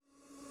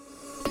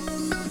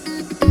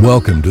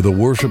Welcome to the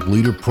Worship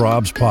Leader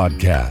Probs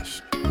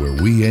podcast, where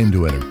we aim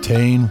to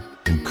entertain,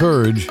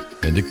 encourage,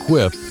 and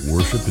equip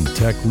worship and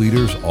tech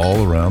leaders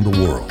all around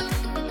the world.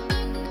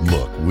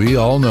 Look, we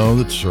all know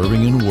that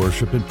serving in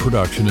worship and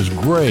production is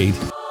great,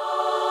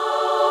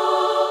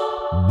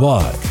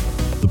 but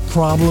the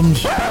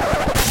problems,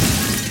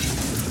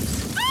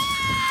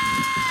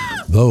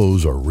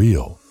 those are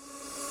real.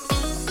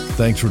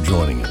 Thanks for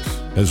joining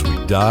us as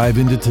we dive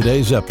into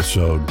today's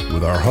episode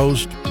with our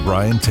host,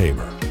 Brian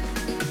Tabor.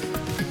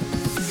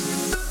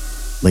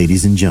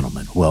 Ladies and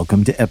gentlemen,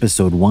 welcome to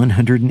episode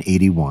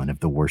 181 of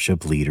the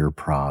Worship Leader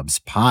Probs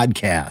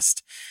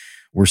podcast.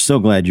 We're so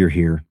glad you're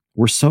here.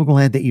 We're so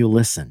glad that you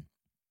listen.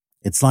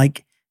 It's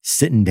like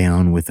sitting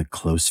down with a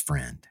close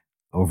friend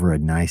over a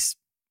nice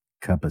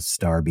cup of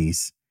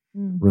Starbucks,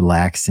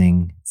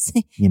 relaxing,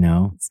 you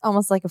know. It's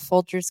almost like a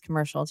Folgers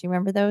commercial. Do you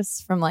remember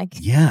those from like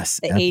yes,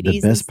 the 80s?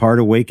 The best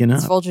part of waking up.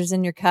 It's Folgers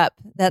in your cup.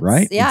 That's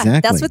right? Yeah,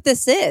 exactly. That's what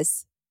this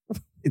is.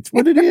 It's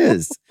what it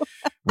is,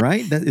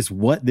 right? That is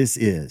what this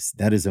is.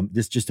 That is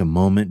just a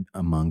moment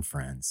among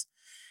friends.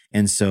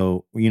 And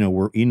so,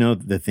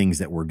 the things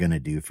that we're going to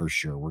do for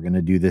sure. We're going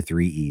to do the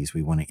 3 E's.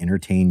 We want to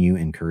entertain you,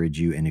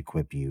 encourage you, and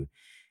equip you.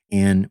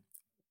 And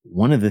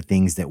one of the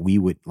things that we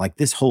would like,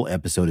 this whole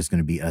episode is going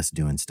to be us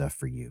doing stuff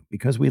for you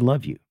because we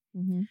love you.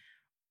 Mm-hmm.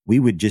 We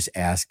would just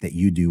ask that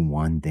you do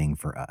one thing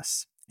for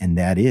us. And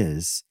that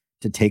is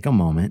to take a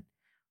moment,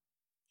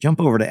 jump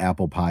over to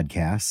Apple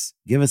Podcasts,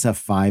 give us a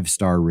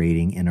 5-star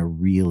rating and a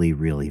really,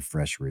 really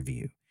fresh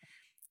review.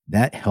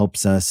 That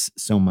helps us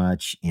so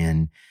much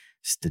in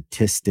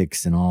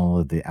statistics and all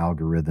of the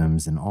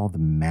algorithms and all the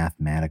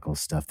mathematical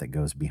stuff that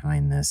goes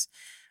behind this.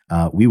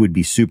 We would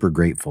be super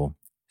grateful,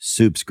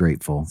 soups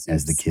grateful,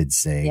 as the kids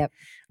say,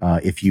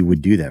 if you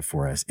would do that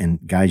for us. And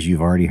guys,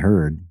 you've already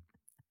heard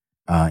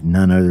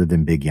none other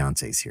than Big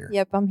Yancey's here.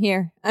 Yep, I'm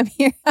here. I'm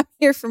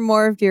here for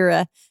more of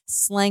your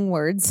slang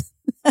words.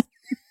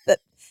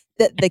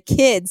 The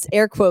kids,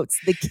 air quotes,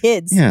 the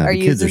kids are using these. Yeah, the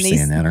kids are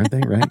saying that, aren't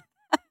they? Right?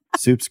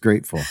 Soup's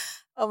grateful.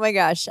 Oh my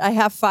gosh, I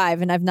have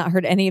 5 and I've not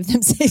heard any of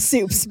them say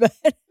soups, but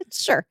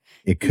sure.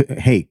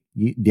 Have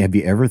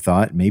you ever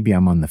thought maybe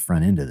I'm on the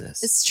front end of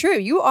this? It's true.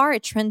 You are a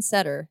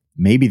trendsetter.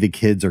 Maybe the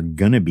kids are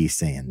going to be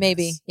saying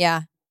maybe. This.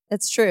 Yeah,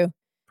 that's true.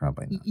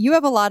 Probably not. You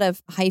have a lot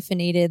of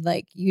hyphenated,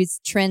 like he's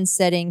trend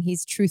setting,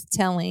 he's truth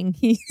telling,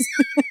 he's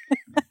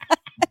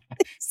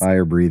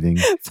fire breathing.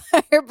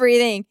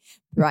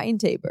 Brian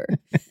Tabor.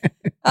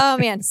 Oh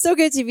man, so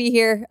good to be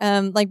here.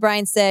 Like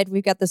Brian said,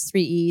 we've got those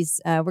 3 E's.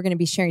 We're going to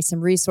be sharing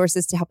some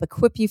resources to help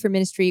equip you for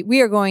ministry.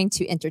 We are going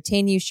to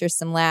entertain you, share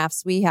some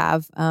laughs. We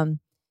have,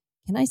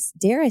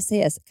 dare I say,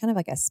 it's kind of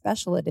like a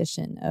special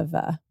edition of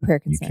Prayer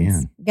Concerns. You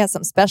can. We got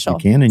something special. You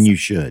can and you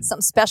should.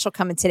 Something special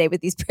coming today with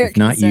these Prayer If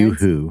not Concerns. you,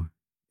 who?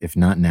 If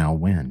not now,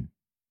 when?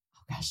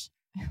 Oh gosh,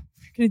 we're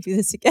going to do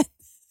this again.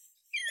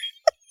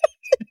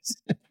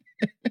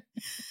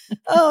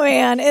 Oh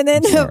man. And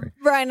then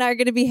Brian and I are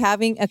going to be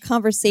having a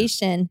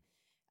conversation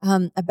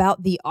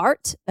about the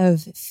art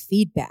of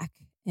feedback.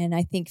 And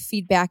I think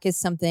feedback is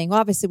something, well,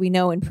 obviously we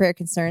know in Prayer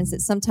Concerns that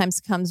sometimes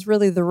comes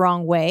really the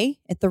wrong way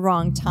at the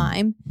wrong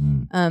time.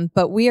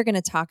 But we are going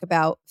to talk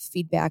about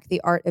feedback,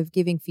 the art of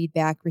giving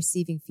feedback,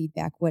 receiving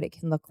feedback, what it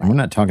can look like. And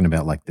we're not talking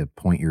about like the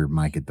point your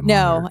mic at the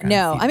monitor.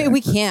 No. I mean,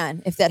 we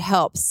can, if that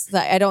helps.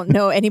 I don't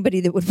know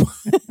anybody that would want.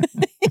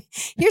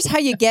 Here's how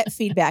you get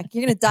feedback.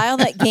 You're going to dial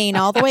that gain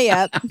all the way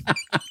up,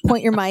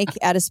 point your mic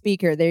at a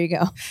speaker. There you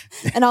go.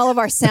 And all of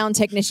our sound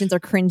technicians are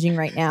cringing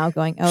right now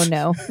going, oh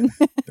no.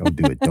 Don't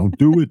do it. Don't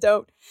do it.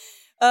 Don't.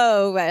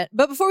 Oh,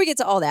 but before we get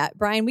to all that,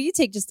 Brian, will you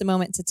take just a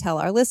moment to tell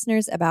our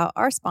listeners about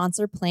our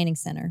sponsor, Planning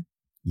Center?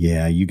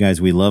 Yeah, you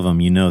guys, we love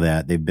them. You know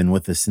that. They've been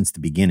with us since the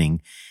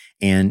beginning.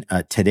 And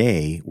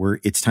today,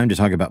 it's time to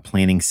talk about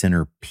Planning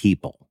Center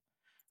people.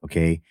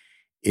 Okay?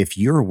 If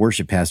you're a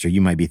worship pastor,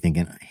 you might be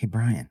thinking, hey,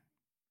 Brian,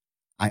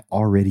 I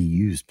already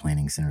use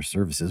Planning Center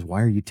services.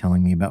 Why are you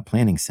telling me about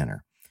Planning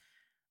Center?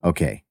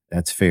 Okay,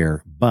 that's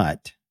fair.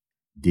 But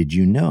did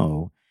you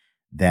know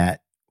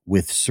that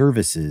with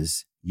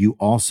services, you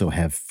also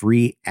have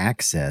free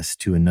access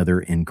to another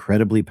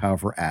incredibly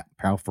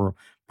powerful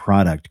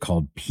product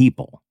called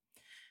People?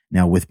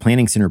 Now, with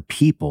Planning Center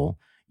People,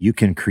 you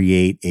can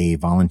create a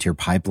volunteer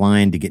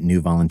pipeline to get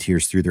new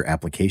volunteers through their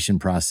application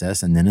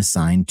process and then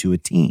assign to a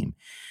team.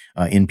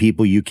 In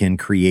People, you can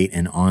create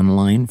an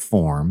online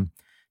form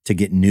to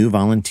get new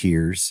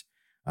volunteers.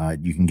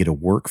 You can get a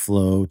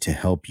workflow to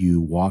help you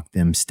walk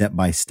them step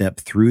by step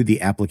through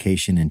the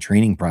application and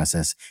training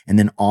process and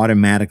then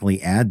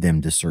automatically add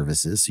them to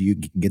services so you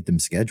can get them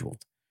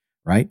scheduled,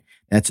 right?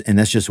 That's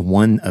just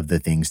one of the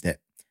things that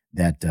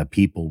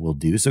People will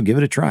do. So give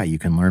it a try. You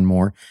can learn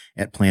more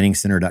at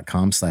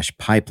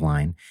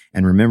planningcenter.com/pipeline.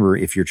 And remember,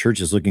 if your church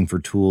is looking for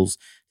tools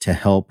to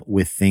help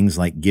with things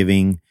like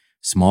giving,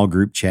 small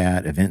group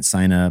chat, event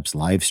signups,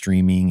 live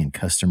streaming, and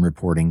custom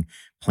reporting,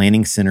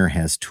 Planning Center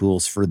has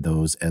tools for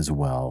those as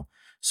well.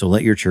 So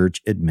let your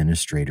church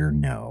administrator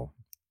know.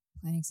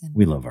 Planning Center.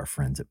 We love our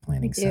friends at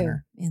Planning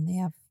Center. And they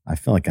have I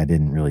feel like I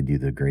didn't really do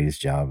the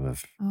greatest job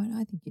of. Oh, no,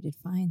 I think you did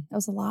fine. That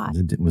was a lot.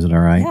 Was it all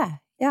right? Yeah.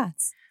 Yeah.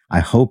 I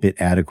hope it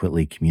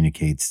adequately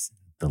communicates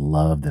the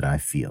love that I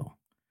feel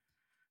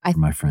for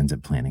my friends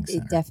at Planning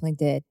Center. It definitely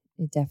did.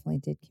 It definitely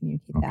did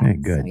communicate that. Okay,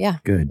 good. So, yeah.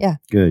 Good. Yeah.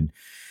 Good.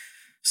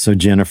 So,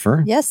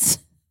 Jennifer. Yes.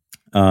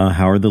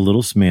 How are the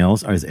little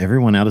Smales? Is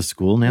everyone out of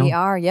school now? We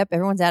are. Yep.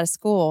 Everyone's out of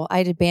school. I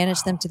had to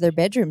banish them to their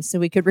bedrooms so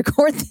we could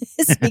record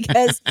this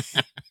because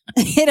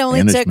it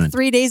only took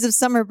 3 days of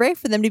summer break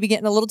for them to be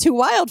getting a little too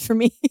wild for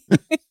me.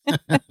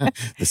 The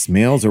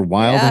Smales are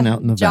wild and out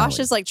in the Josh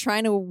valley. is like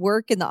trying to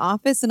work in the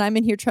office and I'm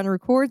in here trying to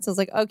record. So I was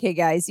like, okay,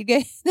 guys,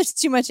 there's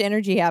too much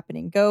energy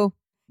happening. Go.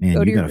 Man,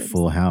 go to you got your a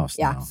full house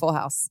Yeah, now. full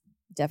house.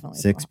 Definitely.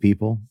 6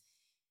 people?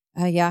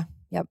 Yeah.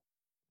 Yep.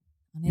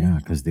 Yeah,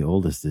 because the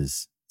oldest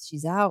is...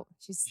 She's out.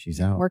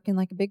 She's out. Working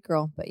like a big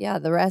girl. But yeah,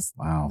 the rest,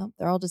 wow. nope,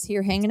 they're all just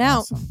here hanging out.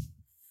 Awesome.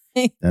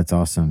 That's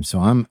awesome.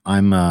 So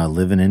I'm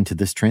living into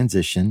this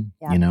transition,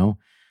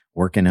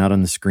 working out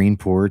on the screen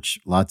porch,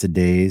 lots of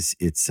days.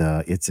 It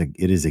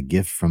is a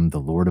gift from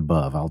the Lord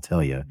above, I'll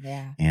tell you.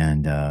 Yeah.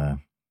 And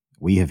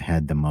we have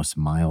had the most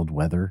mild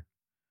weather.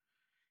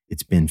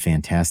 It's been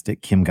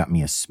fantastic. Kim got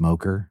me a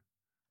smoker,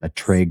 a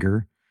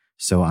Traeger.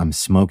 So I'm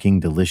smoking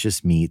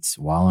delicious meats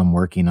while I'm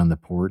working on the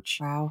porch.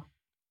 Wow.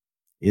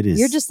 It is.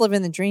 You're just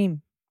living the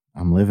dream.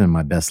 I'm living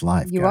my best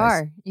life. You guys.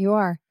 are. You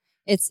are.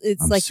 It's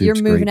I'm like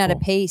you're moving at a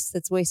grateful. pace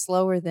that's way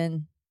slower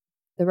than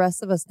the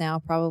rest of us now,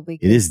 probably.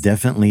 It is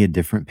definitely a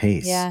different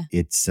pace. Yeah.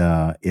 It's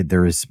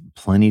there is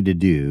plenty to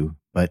do,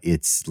 but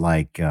it's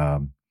like I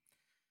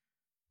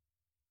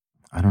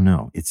don't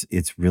know.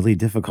 It's really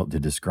difficult to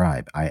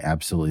describe. I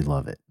absolutely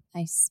love it.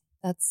 Nice.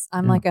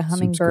 I'm like a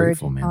hummingbird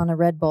grateful, man. on a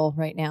Red Bull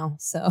right now.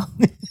 So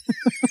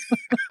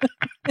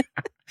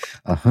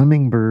a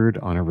hummingbird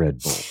on a Red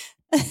Bull.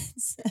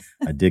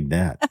 I dig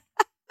that.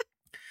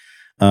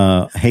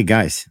 Hey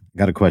guys,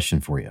 got a question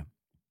for you.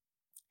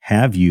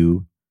 Have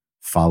you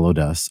followed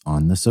us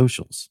on the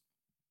socials?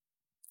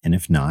 And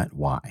if not,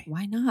 why?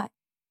 Why not?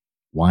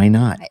 Why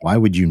not? Why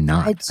would you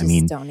not? I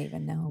just don't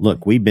even know.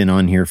 Look, we've been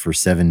on here for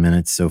 7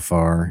 minutes so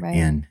far, Right.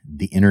 and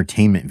the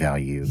entertainment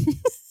value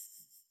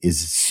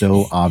is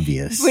so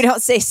obvious. We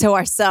don't say so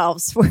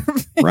ourselves.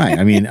 Right.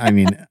 I mean,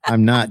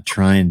 I'm not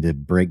trying to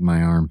break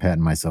my arm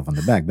patting myself on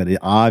the back, but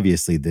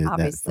obviously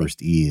that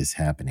first E is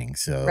happening.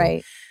 So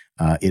right.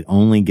 It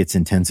only gets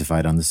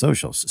intensified on the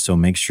socials. So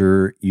make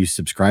sure you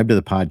subscribe to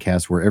the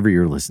podcast wherever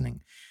you're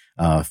listening.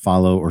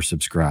 Follow or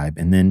subscribe.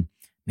 And then,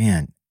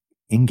 man,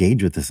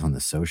 engage with us on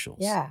the socials.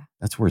 Yeah.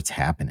 That's where it's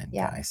happening,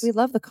 Yeah. guys. We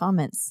love the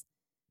comments.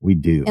 We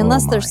do.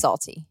 Unless they're my.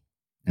 salty.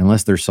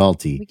 Unless they're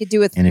salty. We could do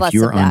with and less if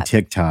you're of on that.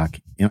 TikTok,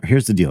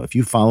 here's the deal. If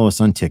you follow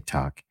us on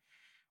TikTok,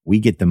 we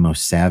get the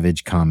most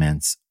savage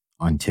comments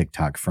on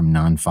TikTok from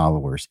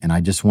non-followers. And I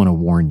just want to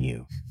warn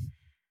you,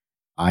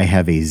 I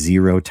have a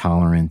 0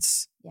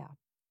 tolerance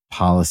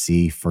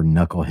policy for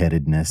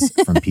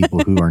knuckleheadedness from people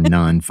who are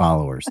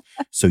non-followers.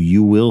 So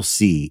you will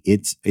see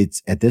it's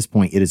at this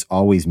point, it is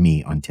always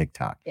me on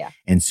TikTok. Yeah.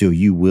 And so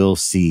you will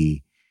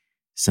see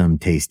some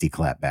tasty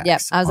clapbacks.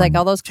 Yep. I was like,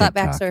 all those TikTok.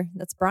 clapbacks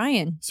that's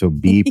Brian. So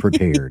be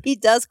prepared. He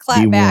does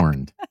clap be back.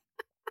 warned.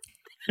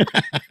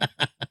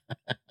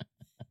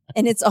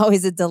 And it's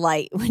always a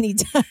delight when he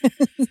does.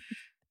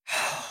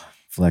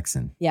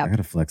 Flexing. Yeah. I got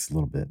to flex a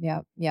little bit.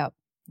 Yep.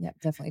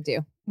 Definitely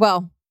do.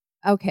 Well,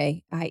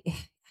 okay.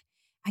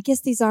 I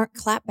guess these aren't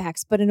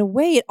clapbacks, but in a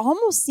way, it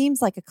almost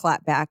seems like a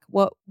clapback.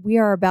 What we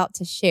are about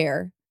to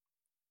share,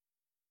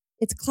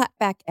 it's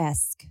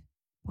clapback-esque,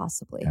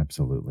 possibly.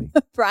 Absolutely.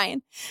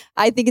 Brian,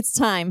 I think it's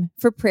time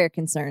for prayer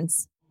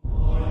concerns.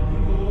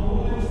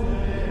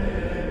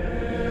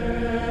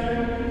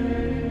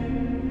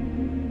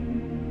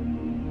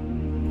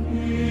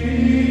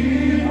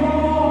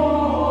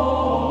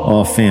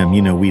 Oh, fam,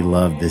 we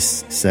love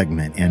this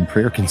segment, and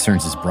Prayer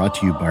Concerns is brought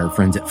to you by our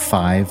friends at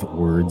 5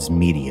 Words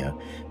Media.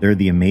 They're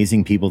the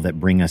amazing people that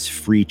bring us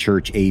Free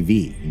Church AV,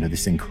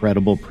 this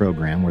incredible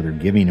program where they're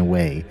giving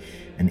away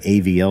an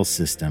AVL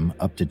system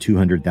up to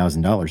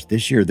 $200,000.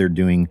 This year, they're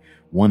doing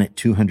one at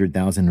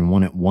 $200,000 and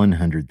one at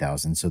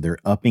 $100,000. So they're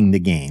upping the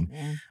game.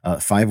 Yeah.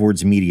 5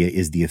 Words Media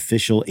is the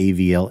official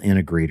AVL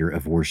integrator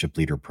of Worship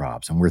Leader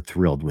Probs, and we're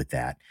thrilled with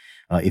that.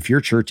 If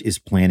your church is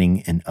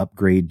planning an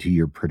upgrade to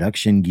your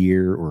production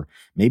gear, or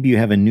maybe you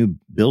have a new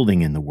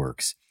building in the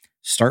works,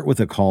 start with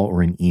a call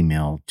or an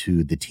email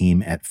to the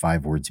team at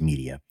 5 Words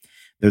Media.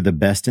 They're the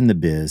best in the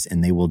biz,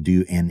 and they will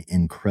do an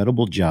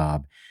incredible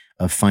job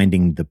of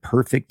finding the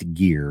perfect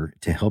gear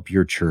to help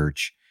your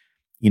church,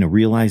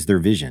 realize their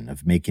vision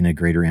of making a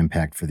greater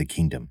impact for the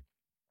kingdom.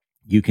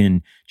 You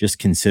can just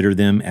consider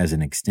them as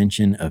an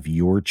extension of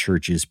your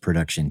church's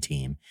production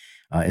team.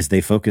 As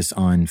they focus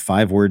on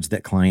 5 words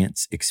that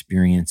clients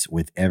experience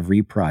with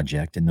every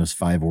project. And those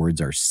 5 words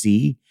are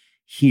see,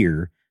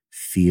 hear,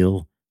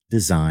 feel,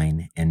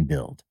 design, and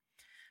build.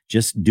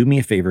 Just do me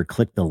a favor,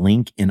 click the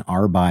link in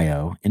our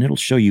bio, and it'll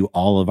show you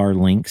all of our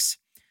links.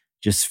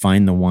 Just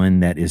find the one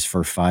that is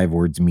for 5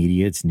 Words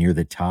Media. It's near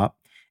the top,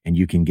 and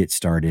you can get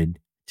started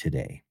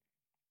today.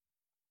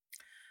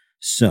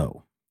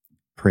 So,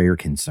 prayer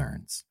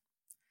concerns.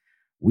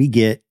 We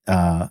get,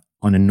 on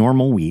a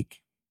normal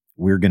week,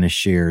 we're going to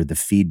share the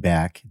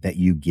feedback that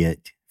you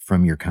get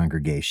from your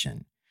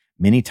congregation.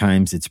 Many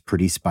times it's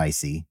pretty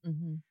spicy,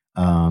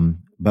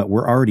 but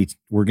we're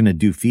going to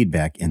do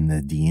feedback in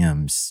the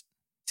DMs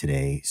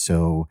today.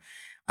 So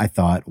I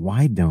thought,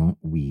 why don't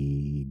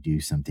we do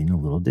something a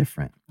little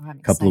different? A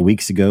couple of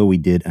weeks ago, we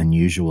did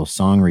unusual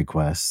song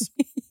requests.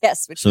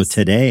 Yes. So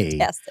today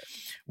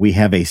we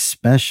have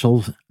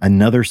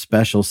another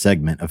special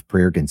segment of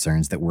prayer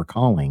concerns that we're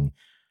calling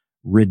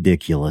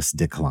Ridiculous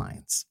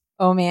Declines.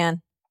 Oh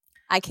man,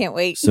 I can't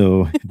wait.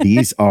 So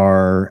these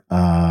are,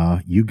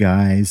 you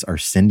guys are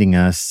sending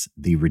us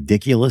the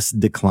ridiculous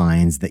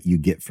declines that you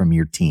get from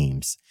your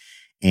teams.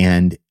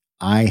 And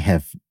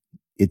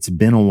it's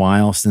been a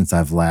while since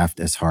I've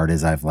laughed as hard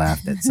as I've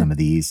laughed at some of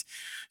these.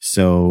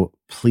 So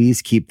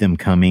please keep them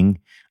coming.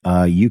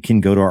 You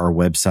can go to our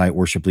website,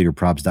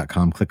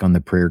 worshipleaderprobs.com, click on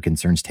the prayer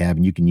concerns tab,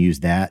 and you can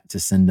use that to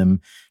send them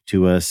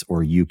to us,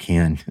 or you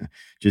can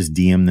just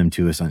DM them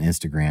to us on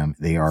Instagram.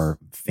 They are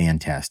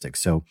fantastic.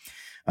 So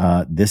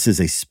this is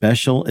a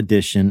special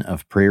edition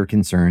of Prayer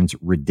Concerns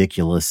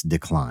Ridiculous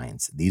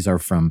Declines. These are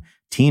from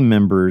team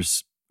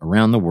members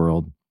around the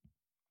world.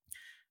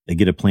 They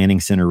get a planning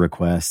center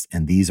request,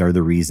 and these are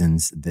the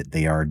reasons that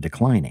they are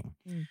declining.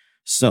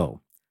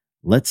 So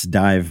let's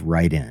dive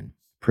right in.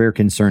 Prayer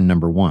concern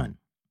number 1.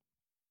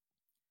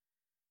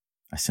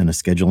 I sent a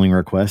scheduling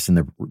request,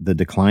 and the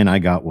decline I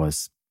got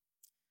was,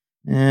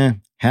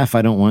 half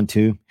I don't want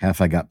to,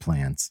 half I got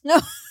plans. No.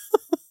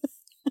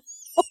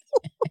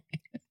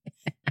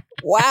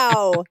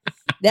 Wow.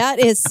 That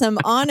is some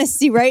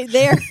honesty right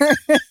there.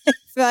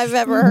 If I've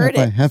ever heard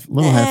it. Half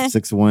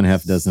 6 of one,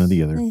 half dozen of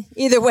the other.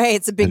 Either way,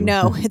 it's a big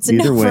no. It's a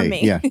no for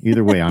me. Yeah.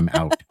 Either way, I'm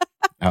out.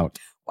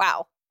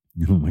 Wow.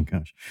 Oh my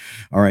gosh.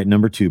 All right.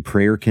 Number 2,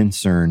 prayer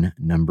concern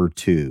number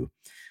 2.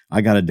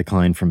 I got a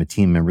decline from a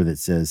team member that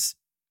says,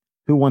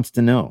 "Who wants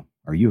to know?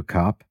 Are you a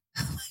cop?"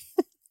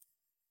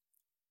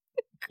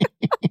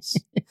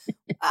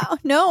 Wow.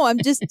 No, I'm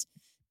just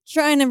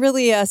trying to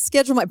really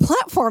schedule my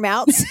platform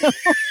out. So.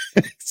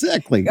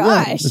 Exactly. Gosh.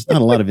 Well, there's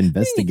not a lot of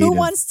investigative Who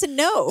wants to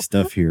know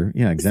stuff here.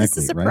 Yeah, exactly. Is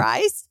this a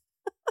surprise?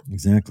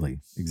 Right?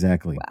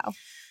 Exactly. Wow.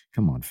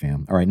 Come on,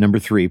 fam. All right. Number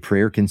 3,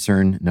 prayer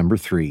concern number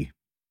 3.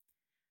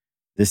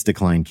 This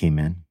decline came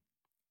in.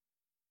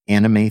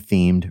 Anime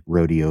themed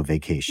rodeo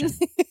vacation.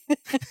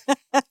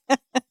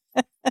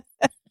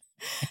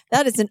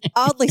 That is an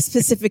oddly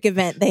specific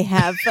event they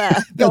have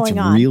going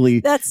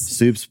on. That's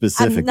soup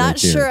specific. I'm not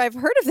sure I've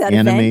heard of that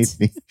anime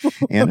event.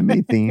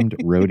 Anime themed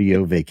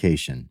rodeo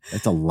vacation.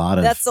 That's a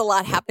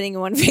lot happening in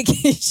one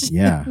vacation.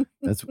 Yeah,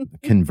 that's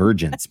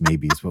convergence.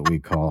 Maybe is what we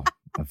call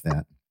of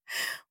that.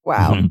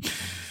 Wow.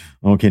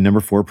 Okay, number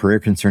 4, prayer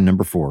concern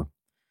number 4.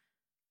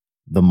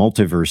 The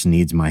multiverse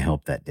needs my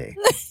help that day.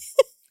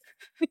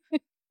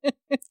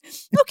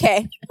 Okay.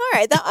 All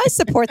right. I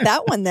support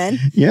that one then.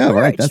 Yeah, sure,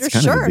 right. That's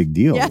kind of a big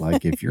deal. Yeah.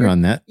 Like if you're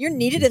on that, you're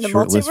needed in the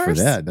short multiverse list for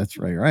that. That's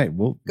right. Right.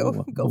 We'll go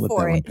let for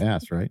that it. One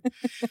pass. Right.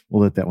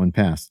 We'll let that one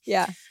pass.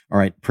 Yeah. All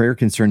right. Prayer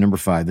concern number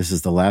 5. This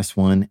is the last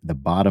one. The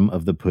bottom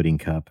of the pudding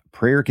cup.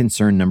 Prayer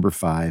concern number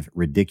 5.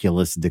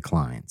 Ridiculous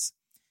declines.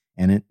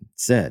 And it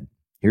said,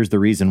 "Here's the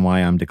reason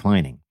why I'm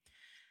declining.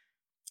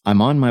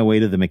 I'm on my way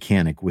to the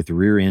mechanic with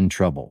rear end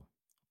trouble.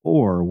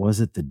 Or was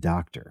it the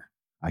doctor?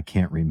 I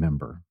can't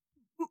remember."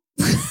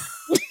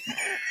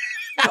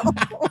 Oh,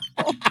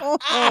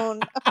 no.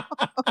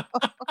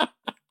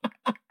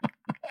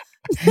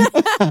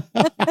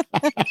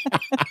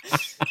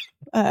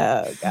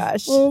 Oh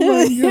gosh. Oh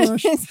my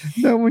gosh.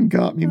 That one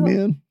got me,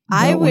 man.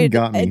 I would,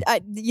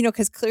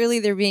 because clearly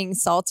they're being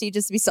salty.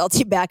 Just to be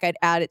salty back, I'd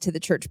add it to the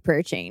church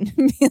prayer chain.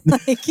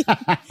 Like,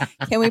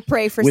 can we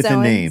pray for with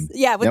someone? a name?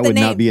 Yeah, with that the would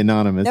name. Not be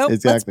anonymous. Nope,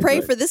 exactly let's pray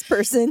right. for this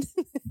person.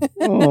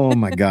 Oh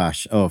my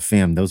gosh. Oh,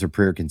 fam, those are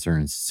prayer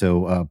concerns.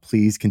 So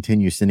please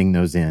continue sending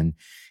those in.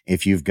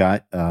 If you've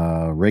got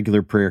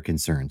regular prayer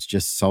concerns,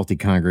 just salty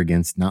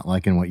congregants not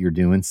liking what you're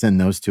doing, send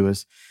those to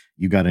us.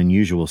 You got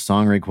unusual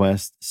song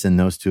requests, send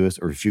those to us.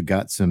 Or if you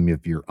got some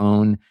of your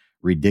own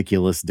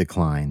ridiculous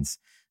declines,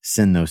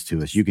 send those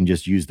to us. You can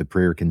just use the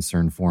prayer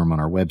concern form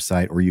on our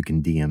website, or you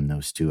can DM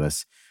those to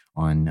us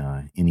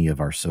on any of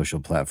our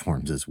social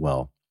platforms as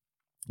well.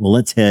 Well,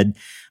 let's head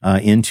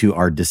into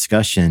our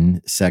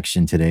discussion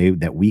section today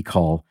that we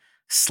call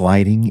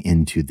Sliding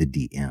into the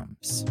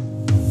DMs.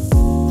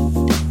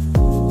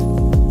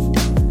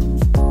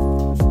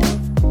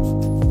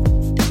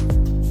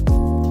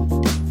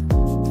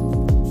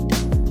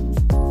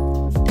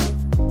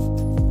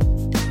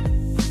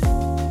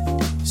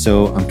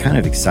 So I'm kind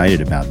of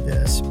excited about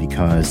this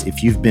because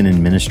if you've been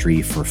in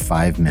ministry for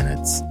 5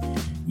 minutes,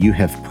 you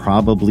have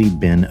probably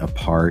been a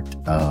part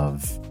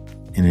of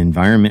an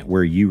environment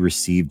where you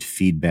received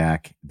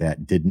feedback that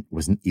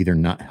was either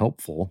not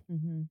helpful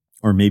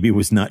or maybe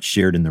was not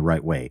shared in the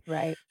right way.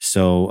 Right.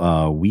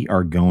 So we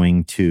are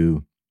going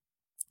to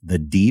the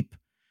deep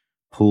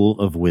pool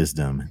of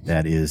wisdom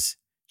that is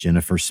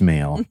Jennifer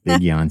Smale,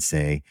 Big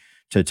Yonsei,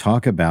 to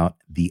talk about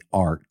the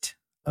art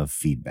of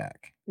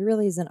feedback. There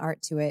really is an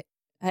art to it.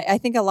 I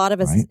think a lot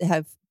of us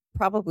have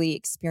probably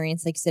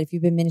experienced, like you said, if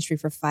you've been in ministry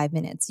for 5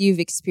 minutes, you've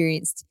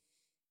experienced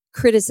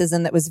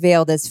criticism that was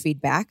veiled as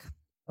feedback,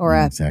 or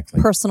a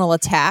personal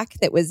attack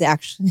that was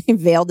actually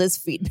veiled as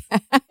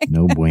feedback.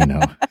 No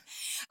bueno.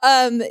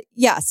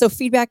 So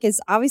feedback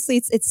is obviously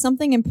it's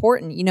something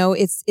important. You know,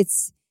 it's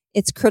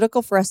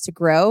critical for us to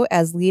grow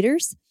as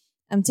leaders,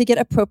 to get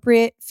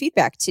appropriate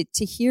feedback,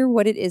 to hear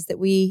what it is that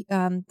we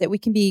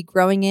can be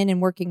growing in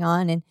and working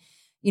on. And,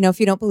 you know, if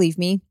you don't believe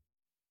me,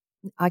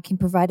 I can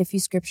provide a few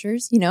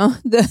scriptures. You know,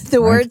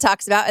 the word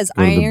talks about as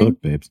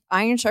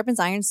iron sharpens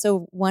iron.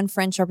 So one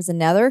friend sharpens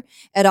another.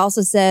 It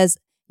also says,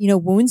 you know,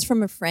 wounds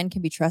from a friend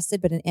can be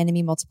trusted, but an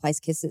enemy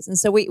multiplies kisses. And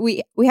so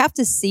we have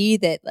to see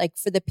that, like,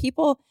 for the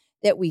people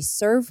that we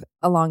serve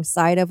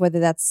alongside of, whether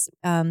that's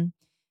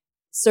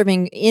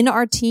serving in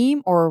our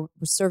team or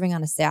serving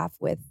on a staff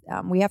with,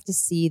 we have to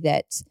see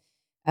that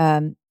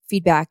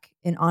feedback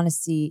and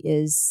honesty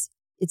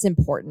it's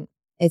important.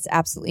 It's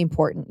absolutely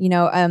important. You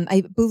know,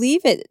 I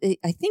believe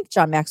I think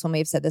John Maxwell may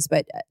have said this,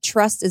 but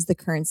trust is the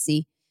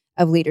currency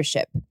of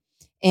leadership.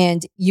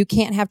 And you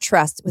can't have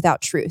trust without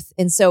truth.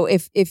 And so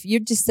if you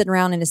just sit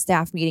around in a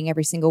staff meeting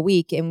every single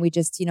week and we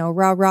just, you know,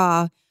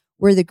 rah,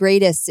 we're the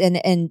greatest,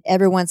 and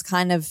everyone's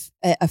kind of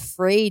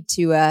afraid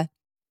to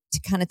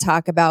kind of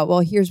talk about, well,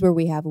 here's where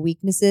we have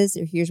weaknesses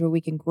or here's where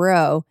we can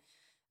grow,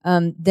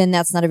 then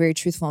that's not a very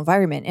truthful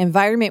environment. An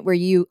environment where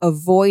you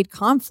avoid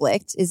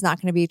conflict is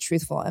not going to be a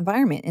truthful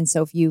environment. And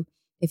so if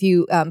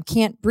you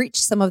can't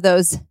breach some of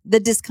the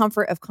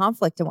discomfort of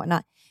conflict and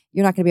whatnot,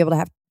 you're not going to be able to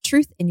have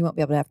truth, and you won't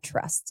be able to have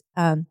trust.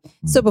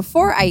 So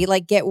before I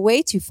get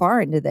way too far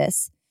into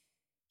this,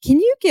 can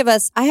you give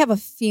us, I have a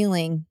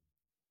feeling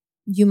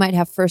you might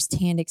have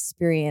firsthand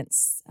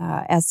experience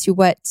as to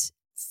what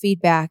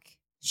feedback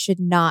should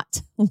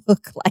not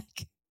look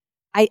like.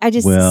 I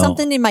just,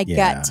 something in my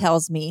gut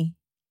tells me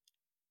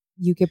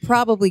you could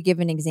probably give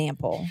an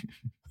example.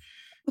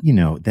 You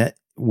know, that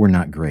we're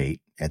not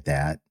great at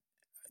that,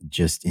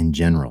 just in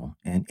general.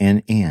 And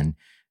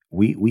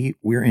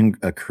we're in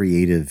a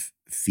creative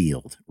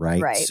field,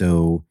 right?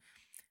 So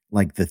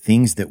like the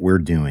things that we're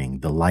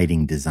doing, the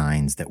lighting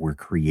designs that we're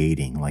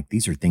creating, like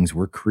these are things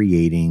we're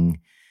creating,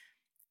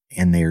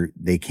 and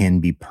they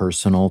can be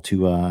personal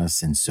to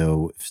us. And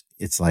so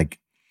it's like,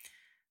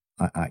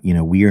 you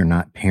know, we are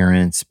not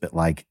parents, but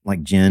like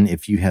Jen,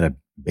 if you had a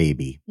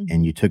baby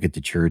and you took it to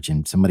church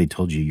and somebody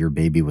told you your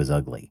baby was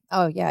ugly.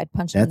 Oh yeah. I'd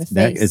punch him in the face.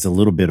 That is a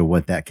little bit of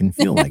what that can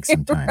feel like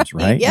sometimes,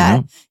 right? Yeah. You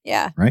know?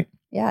 Yeah. Right.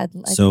 Yeah.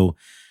 So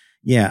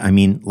yeah, I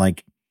mean,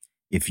 like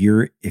if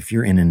you're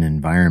in an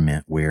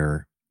environment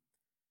where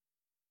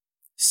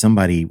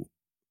somebody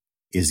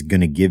is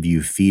going to give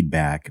you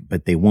feedback,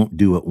 but they won't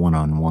do it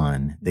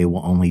one-on-one, they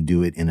will only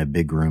do it in a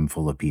big room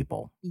full of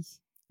people.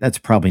 That's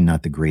probably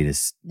not the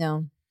greatest.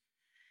 No.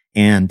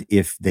 And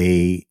if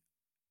that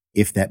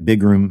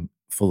big room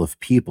full of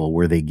people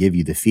where they give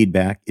you the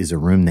feedback is a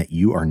room that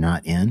you are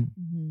not in,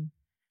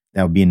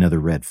 that would be another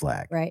red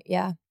flag. Right.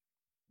 Yeah.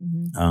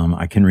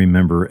 I can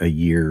remember a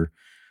year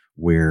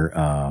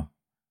where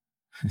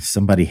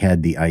somebody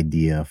had the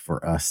idea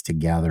for us to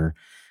gather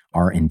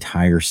our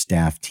entire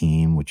staff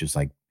team, which is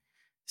like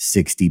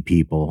 60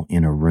 people,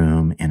 in a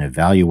room and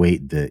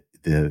evaluate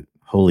the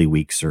Holy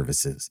Week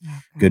services,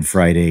 Good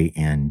Friday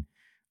and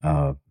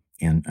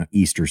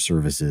Easter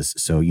services.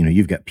 So, you know,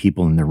 you've got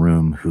people in the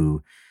room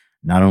who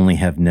not only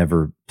have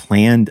never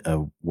planned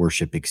a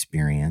worship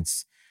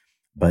experience,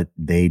 but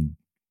they're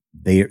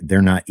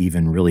not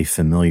even really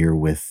familiar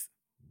with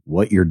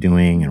what you're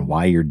doing and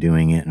why you're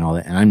doing it and all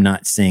that. And I'm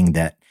not saying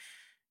that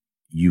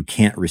you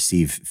can't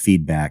receive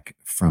feedback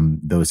from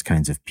those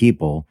kinds of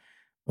people,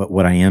 but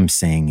what I am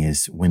saying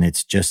is when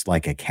it's just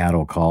like a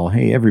cattle call,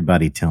 hey,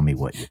 everybody tell me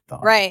what you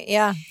thought. Right,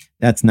 yeah.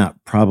 That's not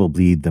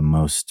probably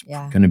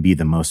going to be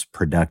the most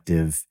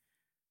productive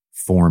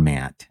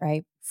format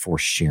for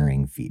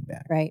sharing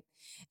feedback. Right.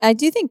 I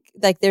do think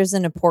like there's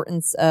an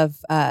importance of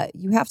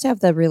you have to have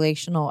the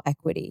relational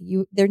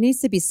equity. There needs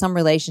to be some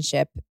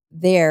relationship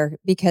there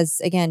because,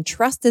 again,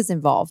 trust is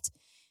involved.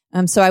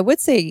 So I would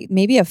say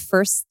maybe a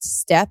first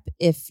step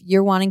if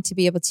you're wanting to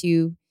be able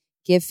to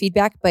give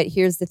feedback. But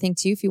here's the thing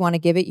too, if you want to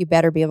give it, you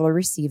better be able to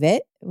receive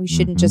it. We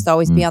shouldn't just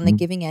always be on the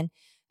giving end.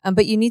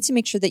 But you need to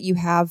make sure that you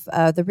have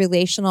the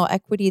relational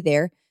equity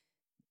there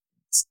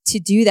to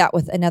do that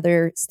with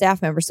another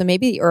staff member. So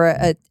maybe,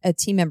 or a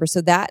team member.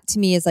 So that to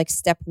me is like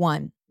step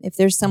one. If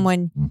there's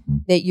someone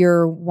that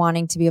you're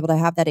wanting to be able to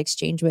have that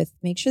exchange with,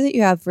 make sure that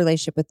you have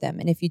relationship with them.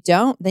 And if you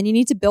don't, then you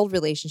need to build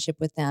relationship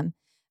with them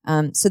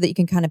so that you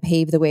can kind of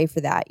pave the way for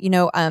that. You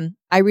know,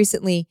 I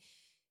recently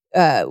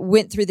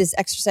went through this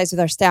exercise with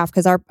our staff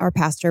because our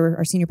pastor,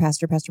 our senior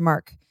pastor, Pastor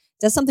Mark,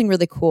 does something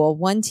really cool.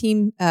 One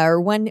team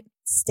or one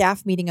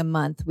staff meeting a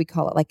month, we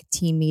call it like a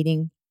team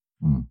meeting.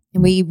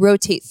 And we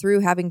rotate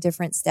through having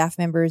different staff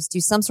members do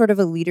some sort of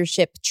a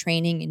leadership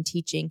training and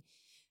teaching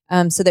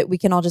so that we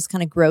can all just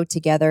kind of grow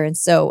together. And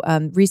so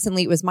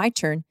recently it was my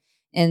turn.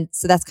 And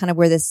so that's kind of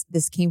where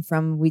this came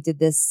from. We did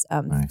this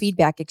nice.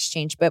 Feedback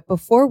exchange. But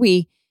before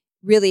we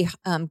really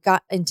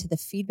got into the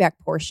feedback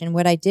portion,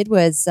 what I did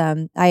was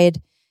I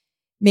had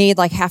made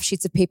like half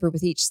sheets of paper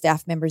with each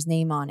staff member's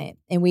name on it.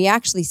 And we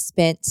actually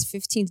spent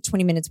 15 to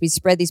 20 minutes. We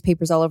spread these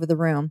papers all over the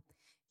room,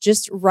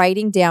 just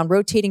writing down,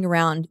 rotating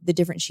around the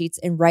different sheets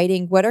and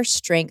writing what are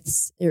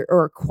strengths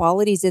or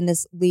qualities in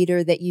this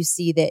leader that you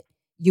see that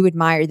you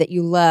admire, that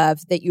you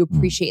love, that you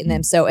appreciate in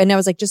them. So, and I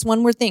was like, just one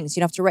more thing. So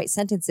you don't have to write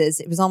sentences.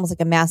 It was almost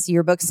like a mass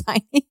yearbook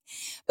signing.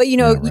 But,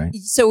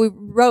 so we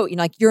wrote,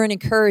 like, you're an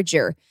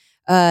encourager.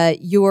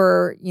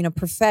 You're,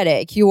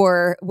 prophetic,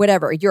 you're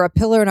whatever, you're a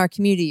pillar in our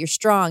community, you're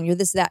strong, you're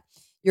this, that,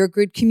 you're a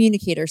good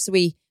communicator. So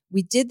we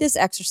did this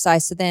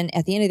exercise. So then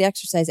at the end of the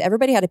exercise,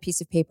 everybody had a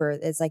piece of paper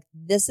that's like,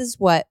 this is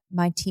what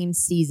my team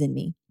sees in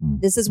me.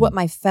 This is what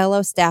my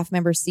fellow staff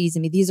member sees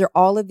in me. These are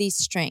all of these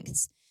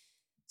strengths.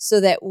 So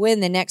that when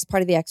the next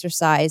part of the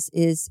exercise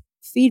is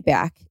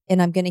feedback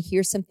and I'm going to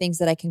hear some things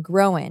that I can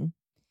grow in,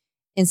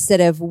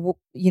 instead of,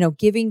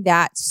 giving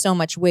that so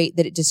much weight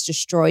that it just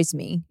destroys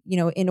me,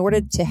 in order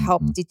to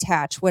help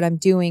detach what I'm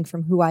doing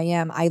from who I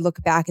am, I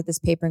look back at this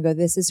paper and go,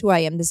 this is who I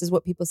am. This is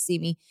what people see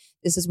me.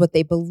 This is what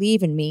they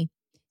believe in me.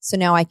 So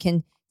now I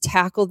can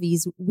tackle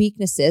these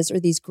weaknesses or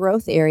these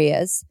growth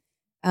areas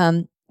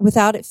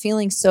without it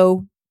feeling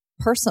so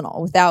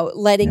personal, without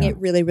letting it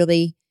really,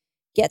 really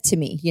get to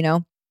me,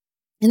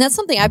 And that's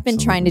something I've been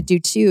trying to do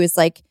too, is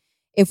like,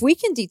 if we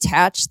can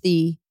detach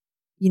the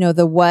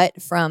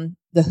what from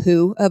the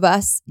who of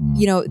us,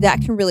 that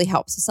can really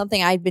help. So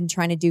something I've been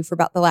trying to do for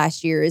about the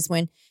last year is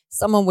when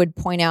someone would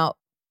point out,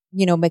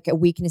 make a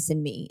weakness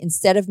in me,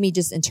 instead of me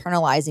just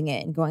internalizing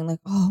it and going like,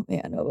 oh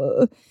man,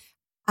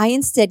 I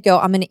instead go,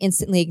 I'm going to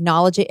instantly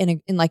acknowledge it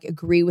and like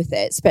agree with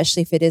it,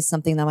 especially if it is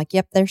something that I'm like,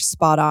 yep, they're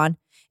spot on.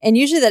 And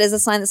usually that is a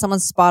sign that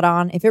someone's spot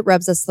on. If it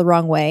rubs us the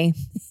wrong way,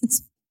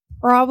 it's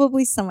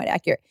probably somewhat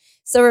accurate.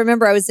 So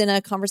remember, I was in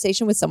a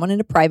conversation with someone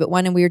in a private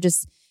one, and we were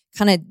just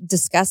kind of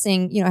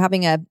discussing,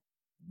 having a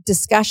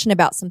discussion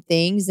about some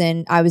things.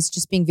 And I was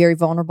just being very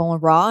vulnerable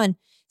and raw and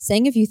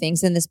saying a few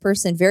things. And this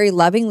person very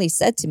lovingly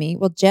said to me,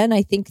 well, Jen,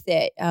 I think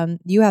that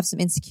you have some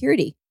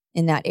insecurity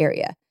in that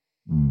area.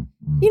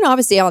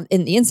 Obviously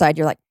in the inside,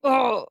 you're like,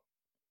 oh,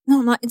 no,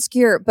 I'm not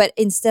insecure. But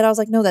instead I was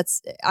like, no,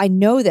 I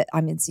know that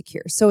I'm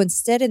insecure. So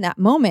instead in that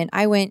moment,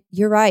 I went,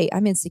 you're right,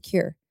 I'm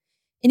insecure.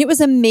 And it was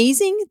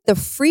amazing the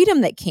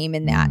freedom that came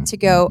in that to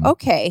go,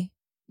 okay,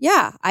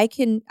 yeah, I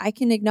can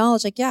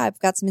acknowledge like, yeah, I've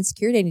got some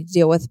insecurity I need to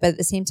deal with, but at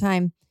the same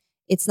time,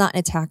 it's not an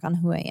attack on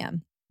who I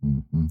am.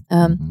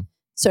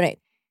 So anyway,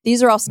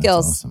 these are all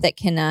skills that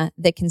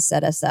can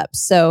set us up.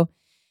 So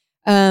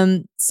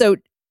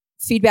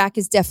feedback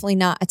is definitely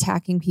not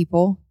attacking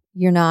people.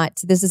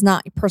 This is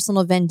not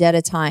personal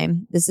vendetta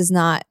time. This is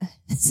not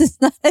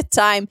a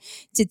time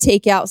to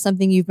take out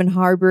something you've been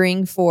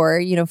harboring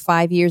for,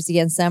 5 years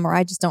against them, or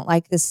I just don't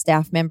like this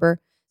staff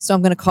member. So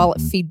I'm going to call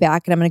it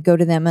feedback, and I'm going to go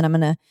to them and I'm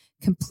going to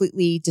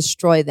completely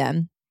destroy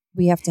them.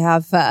 We have to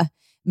have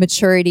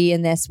maturity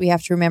in this. We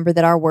have to remember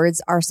that our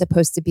words are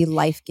supposed to be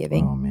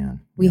life-giving. Oh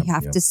man. We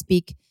have to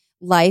speak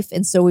life.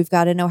 And so we've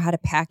got to know how to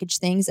package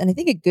things. And I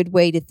think a good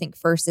way to think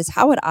first is,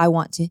 how would I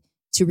want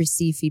to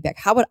receive feedback?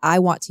 How would I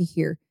want to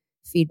hear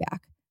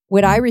feedback?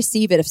 Would I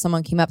receive it if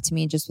someone came up to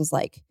me and just was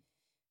like,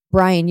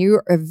 Brian,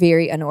 you are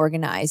very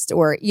unorganized,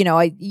 or,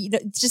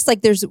 it's just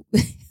like there's,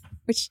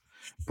 which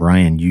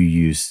Brian, you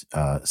use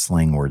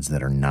slang words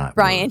that are not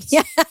Brian. words.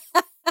 Yeah.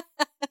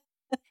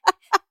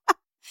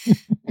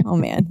 Oh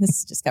man,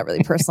 this just got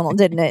really personal,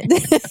 didn't it?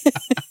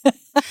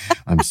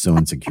 I'm so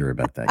insecure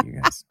about that, you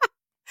guys.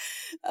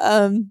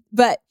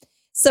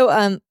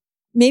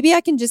 Maybe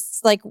I can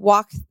just like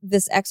walk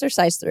this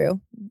exercise through.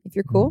 If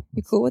you're cool,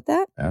 you cool with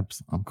that?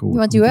 I'm cool. You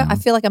want to do it? I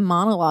feel like I'm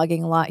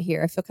monologuing a lot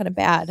here. I feel kind of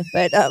bad,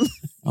 but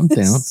I'm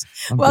down.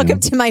 Welcome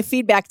to my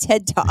feedback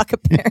TED Talk,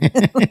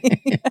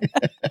 apparently.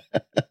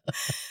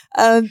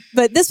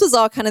 But this was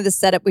all kind of the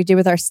setup we did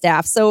with our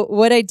staff. So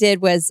what I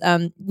did was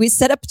we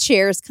set up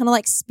chairs, kind of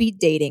like speed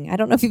dating. I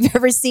don't know if you've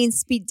ever seen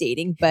speed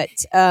dating, but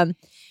I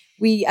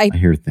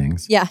hear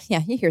things. Yeah,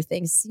 you hear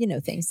things,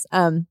 things.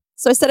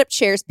 So I set up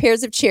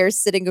pairs of chairs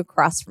sitting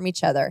across from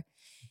each other.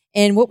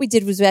 And what we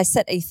did was I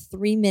set a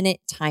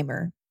 3-minute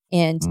timer.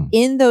 And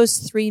in those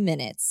 3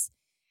 minutes,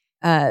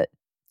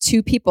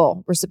 2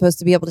 people were supposed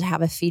to be able to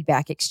have a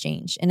feedback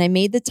exchange. And I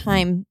made the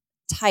time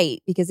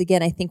tight because,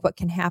 again, I think what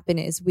can happen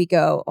is we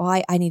go,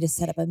 oh, I need to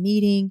set up a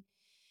meeting.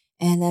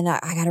 And then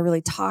I got to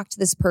really talk to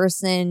this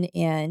person.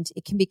 And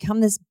it can become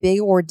this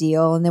big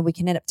ordeal. And then we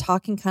can end up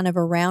talking kind of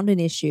around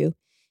an issue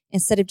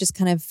instead of just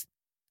kind of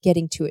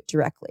getting to it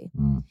directly.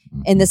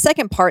 And the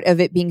second part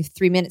of it being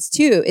 3 minutes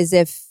too is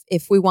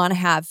if we want to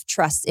have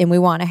trust and we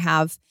want to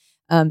have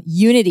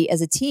unity as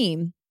a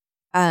team.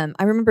 I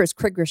remember as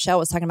Craig Groeschel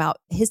was talking about,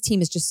 his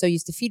team is just so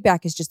used to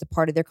feedback is just a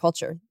part of their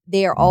culture.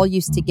 They are all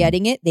used to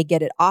getting it. They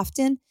get it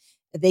often.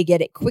 They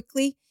get it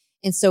quickly.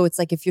 And so it's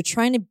like, if you're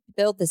trying to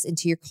build this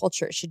into your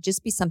culture, it should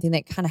just be something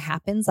that kind of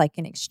happens like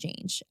an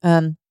exchange.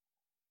 And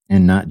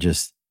not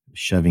just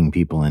shoving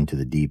people into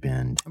the deep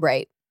end.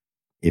 Right.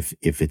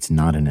 if it's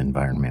not an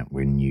environment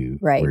when you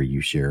Right. where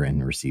you share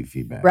and receive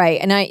feedback.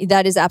 Right. And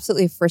that is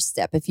absolutely a first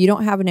step. If you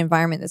don't have an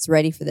environment that's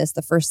ready for this,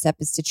 the first step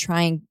is to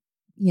try and,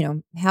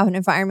 have an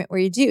environment where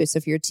you do. So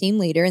if you're a team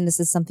leader and this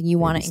is something you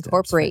want to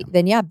incorporate,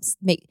 then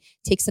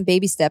take some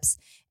baby steps.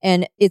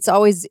 And it's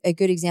always a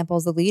good example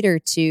as a leader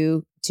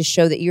to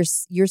show that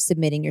you're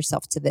submitting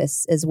yourself to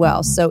this as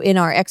well. So in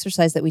our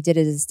exercise that we did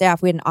as a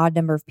staff, we had an odd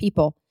number of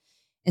people.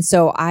 And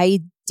so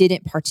I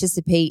didn't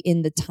participate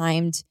in the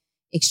timed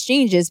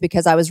exchanges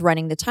because I was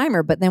running the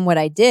timer. But then what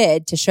I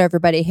did to show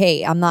everybody,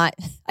 hey, I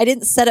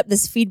didn't set up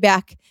this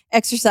feedback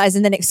exercise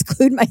and then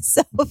exclude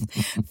myself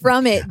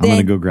from it. I'm going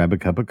to go grab a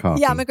cup of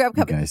coffee. Yeah, I'm going to grab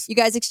a cup. You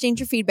guys exchange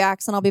your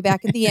feedbacks and I'll be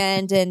back at the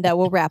end and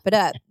we'll wrap it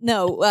up.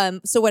 No.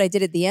 So what I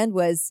did at the end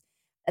was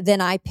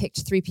then I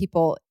picked 3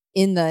 people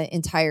in the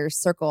entire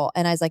circle.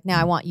 And I was like, now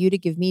I want you to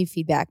give me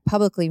feedback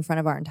publicly in front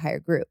of our entire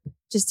group,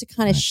 just to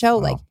kind of show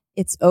like,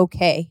 it's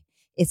okay.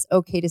 It's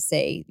okay to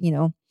say,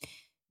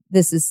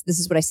 this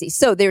is what I see.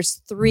 So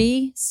there's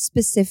 3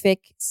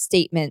 specific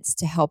statements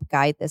to help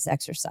guide this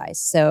exercise.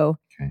 So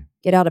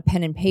get out a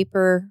pen and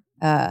paper,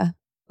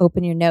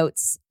 open your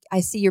notes.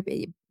 I see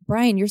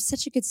Brian, you're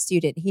such a good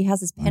student. He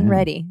has his pen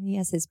ready. He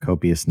has his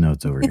copious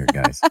notes over here,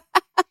 guys.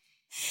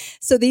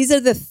 So these are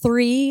the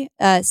 3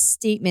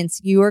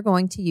 statements you are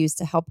going to use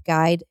to help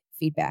guide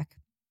feedback.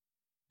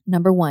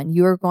 Number 1,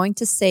 you are going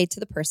to say to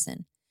the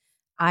person,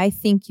 I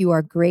think you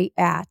are great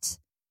at,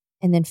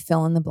 and then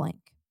fill in the blank.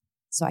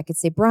 So I could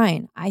say,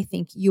 Brian, I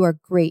think you are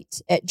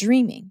great at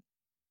dreaming.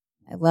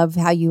 I love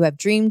how you have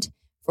dreamed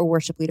for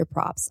Worship Leader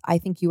Props. I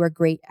think you are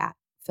great at,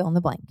 fill in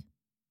the blank.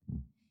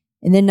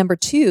 And then number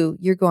 2,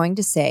 you're going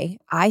to say,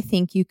 I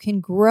think you can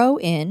grow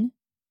in,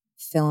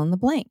 fill in the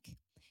blank.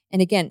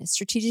 And again,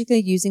 strategically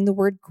using the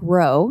word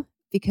grow,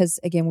 because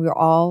again, we're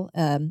all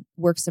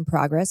works in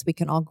progress. We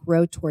can all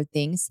grow toward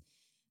things.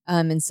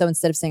 And so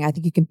instead of saying, I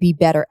think you can be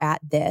better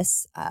at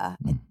this,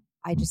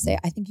 I just say,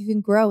 I think you can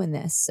grow in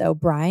this. So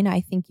Brian, I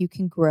think you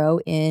can grow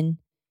in,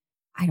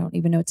 I don't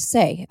even know what to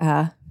say.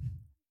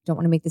 Don't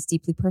want to make this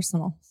deeply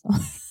personal. So.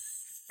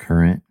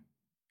 Current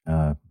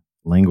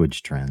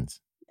language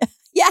trends.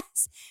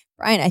 Yes.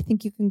 Brian, I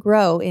think you can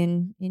grow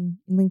in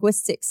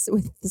linguistics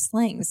with the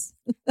slangs.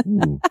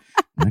 Ooh,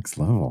 next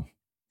level.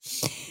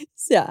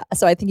 So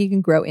I think you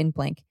can grow in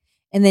blank.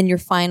 And then your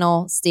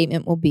final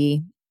statement will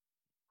be,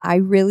 I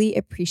really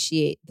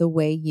appreciate the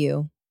way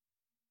you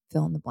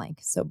fill in the blank.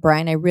 So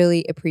Brian, I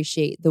really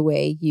appreciate the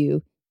way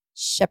you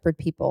shepherd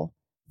people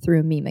through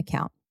a meme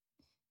account.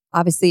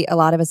 Obviously, a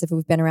lot of us, if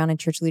we've been around in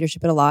church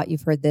leadership a lot,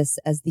 you've heard this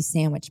as the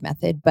sandwich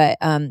method, but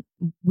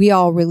we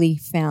all really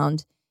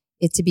found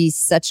it to be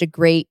such a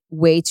great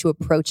way to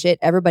approach it.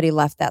 Everybody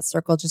left that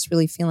circle just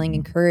really feeling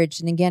encouraged.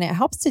 And again, it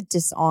helps to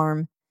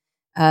disarm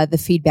the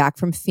feedback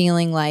from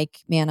feeling like,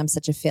 man, I'm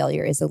such a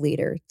failure as a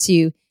leader,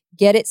 to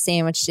get it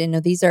sandwiched in.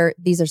 These are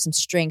some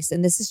strengths,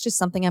 and this is just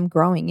something I'm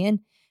growing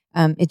in.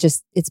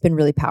 It's been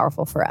really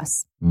powerful for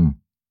us.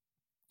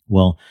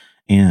 Well,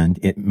 and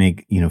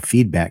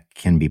feedback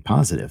can be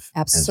positive.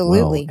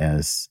 Absolutely.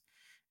 As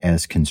well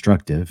as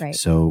constructive. Right.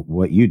 So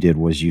what you did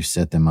was you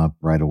set them up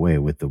right away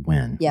with the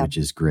win, which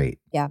is great.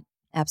 Yeah,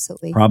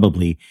 absolutely.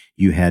 Probably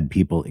you had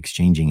people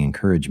exchanging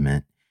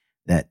encouragement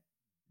that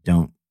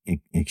don't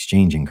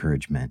exchange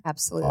encouragement.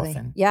 Absolutely.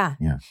 Often. Yeah.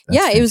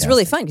 Yeah. It was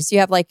really fun because you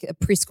have like a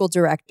preschool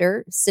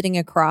director sitting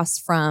across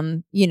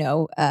from,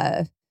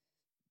 the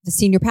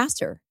senior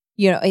pastor,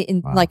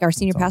 like our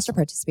senior pastor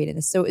participated in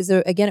this. So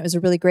it was a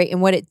really great.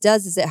 And what it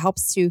does is it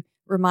helps to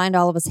remind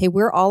all of us, hey,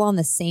 we're all on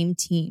the same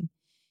team.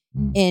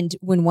 And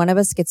when one of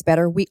us gets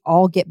better, we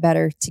all get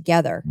better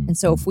together. And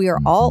so if we are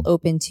all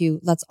open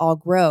to let's all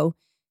grow,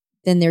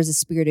 then there's a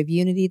spirit of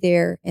unity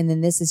there. And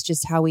then this is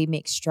just how we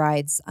make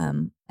strides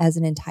as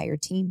an entire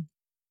team.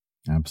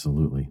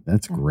 Absolutely.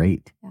 That's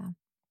great.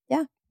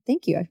 Yeah.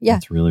 Thank you. Yeah.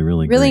 That's really,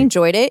 really great. Really great.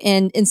 enjoyed it.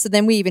 And so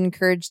then we even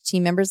encouraged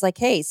team members like,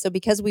 hey, so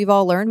because we've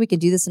all learned we can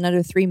do this in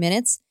under 3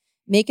 minutes,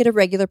 make it a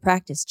regular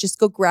practice. Just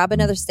go grab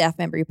another staff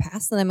member, you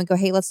pass them and go,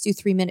 hey, let's do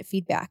 3-minute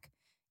feedback.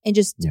 And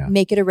just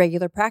make it a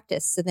regular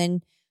practice. So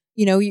then,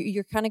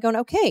 you're kind of going,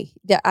 okay,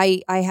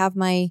 I have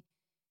my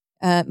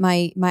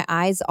my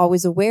eyes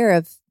always aware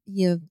of,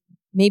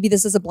 maybe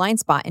this is a blind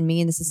spot in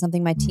me and this is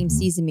something my team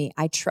sees in me.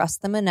 I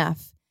trust them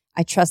enough.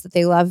 I trust that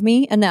they love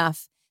me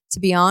enough to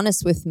be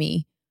honest with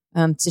me,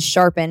 to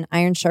sharpening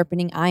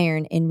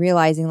iron and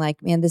realizing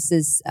like, man, this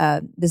is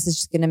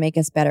just going to make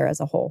us better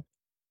as a whole.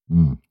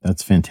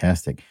 That's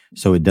fantastic.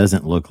 So it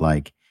doesn't look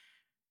like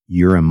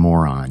you're a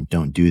moron.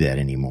 Don't do that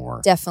anymore.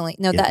 Definitely.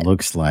 No, it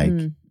looks like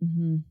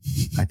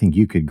I think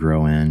you could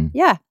grow in.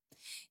 Yeah.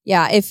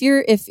 Yeah. If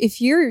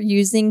you're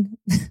using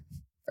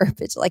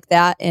verbiage like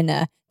that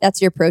and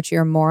that's your approach,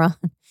 you're a moron.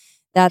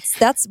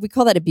 That's we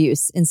call that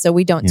abuse. And so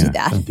we don't do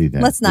that. Don't do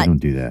that. Don't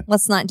do that.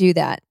 Let's not do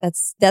that.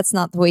 That's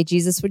not the way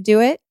Jesus would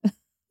do it.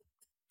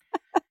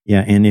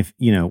 Yeah. And if,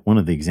 one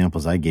of the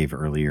examples I gave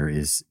earlier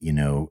is,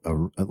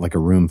 like a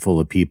room full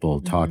of people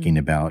talking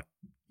about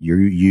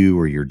you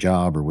or your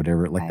job or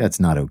whatever, like that's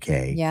not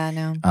okay. Yeah,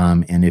 no.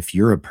 And if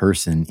you're a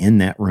person in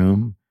that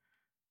room,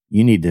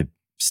 you need to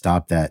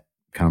stop that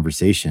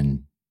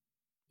conversation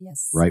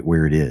Yes. right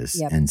where it is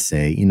Yep. and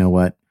say, you know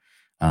what?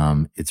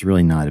 It's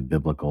really not a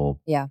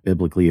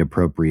biblically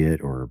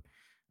appropriate, or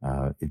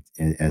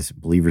as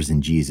believers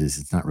in Jesus,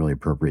 it's not really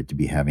appropriate to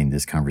be having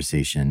this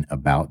conversation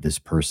about this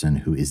person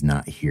who is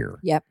not here.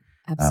 Yep.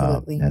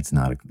 Absolutely. That's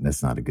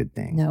not a good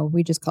thing. No,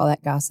 we just call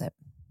that gossip.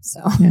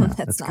 So Yeah,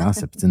 that's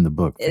gossip. It's in the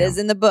book. It is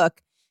in the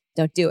book.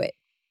 Don't do it.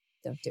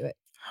 Don't do it.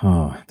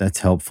 Oh, that's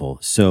helpful.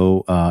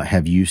 So,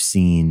 have you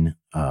seen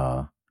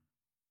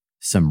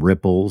some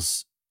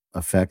ripples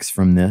effects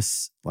from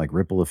this, like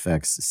ripple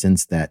effects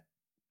since that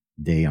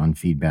day on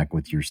feedback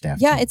with your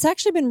staff? Yeah, team? it's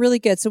actually been really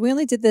good. So we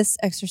only did this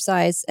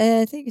exercise,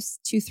 I think it's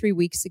 2-3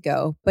 weeks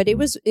ago, but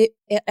it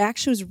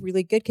actually was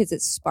really good because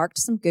it sparked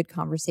some good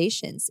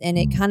conversations, and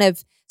it kind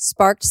of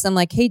sparked some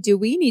like, hey, do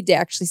we need to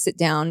actually sit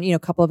down, a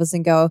couple of us,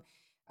 and go,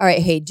 all right,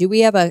 hey, do we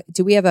have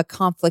a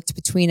conflict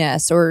between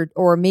us,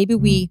 or maybe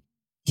we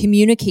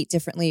communicate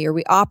differently, or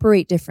we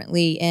operate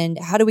differently, and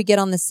how do we get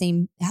on the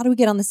same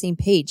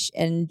page?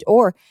 And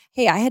or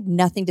hey, I had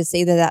nothing to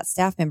say to that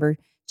staff member.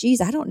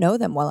 Geez, I don't know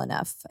them well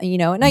enough,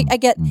 and I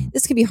get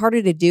this can be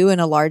harder to do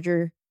in a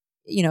larger,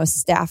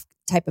 staff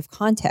type of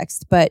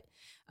context, but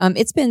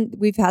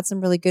we've had some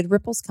really good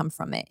ripples come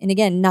from it. And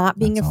again, not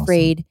being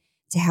afraid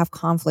to have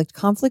conflict.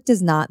 Conflict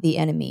is not the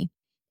enemy.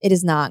 It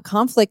is not.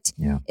 Conflict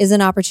is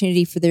an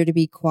opportunity for there to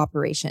be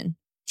cooperation,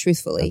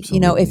 truthfully.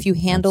 Absolutely. If you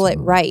handle it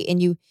right,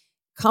 and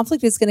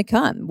conflict is going to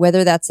come,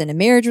 whether that's in a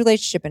marriage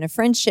relationship, in a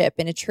friendship,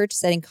 in a church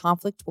setting,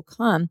 conflict will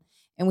come.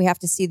 And we have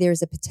to see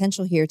there's a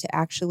potential here to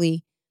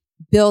actually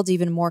build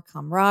even more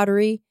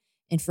camaraderie,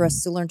 and for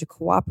us to learn to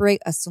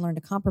cooperate, us to learn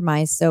to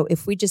compromise. So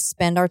if we just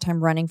spend our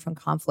time running from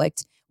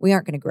conflict, we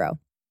aren't going to grow.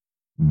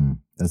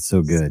 That's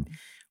so good.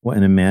 Well,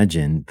 and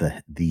imagine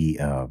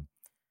the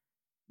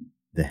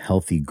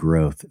healthy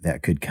growth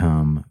that could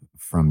come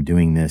from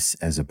doing this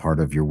as a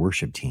part of your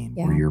worship team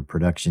or your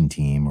production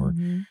team,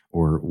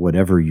 or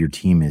whatever your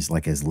team is.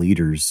 Like, as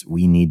leaders,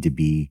 we need to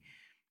be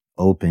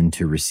open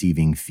to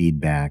receiving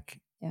feedback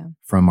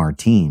from our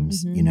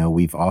teams.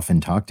 We've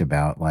often talked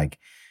about, like,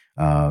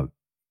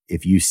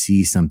 if you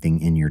see something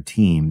in your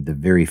team, the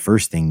very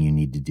first thing you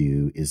need to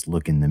do is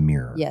look in the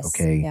mirror. Yes.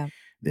 Okay. Yeah.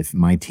 If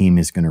my team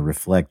is going to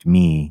reflect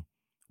me,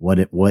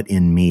 what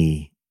in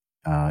me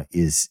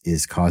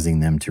is causing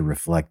them to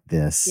reflect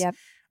this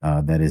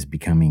that is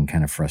becoming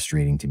kind of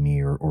frustrating to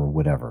me, or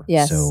whatever.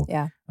 Yes. So,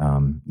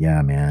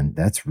 man,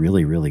 that's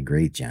really, really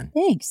great, Jen.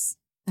 Thanks.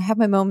 I have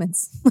my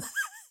moments.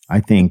 I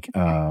think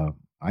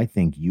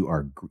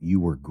you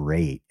were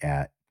great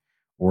at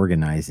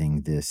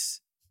organizing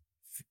this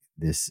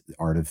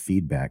art of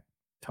feedback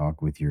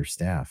talk with your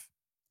staff.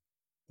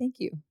 Thank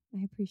you.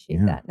 I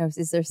appreciate that. No,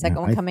 is there a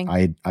second one coming?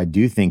 I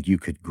do think you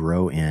could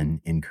grow in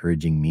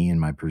encouraging me in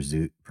my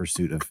pursuit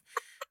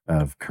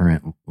of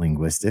current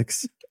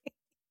linguistics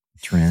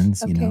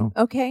trends.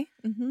 Okay.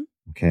 Mm-hmm.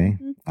 Okay.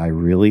 Mm-hmm. I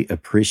really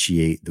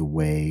appreciate the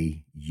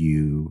way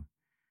you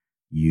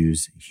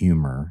use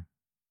humor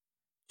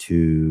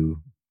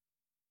to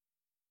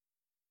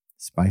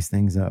spice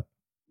things up.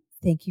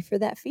 Thank you for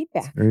that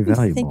feedback. It's very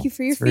valuable. Thank you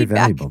for your feedback. Very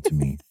valuable to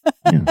me.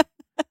 Yeah.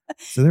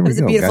 So there we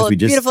go. Beautiful, guys,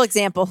 beautiful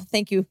example.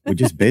 Thank you. We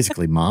just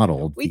basically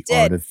modeled the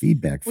art of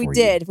feedback for you. We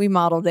did. We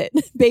modeled it.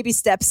 Baby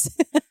steps.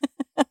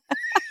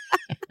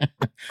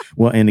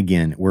 Well, and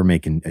again, we're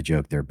making a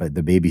joke there, but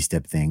the baby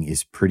step thing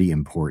is pretty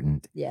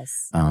important.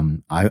 Yes.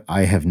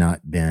 I have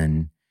not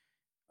been,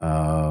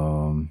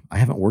 I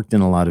haven't worked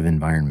in a lot of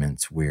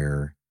environments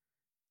where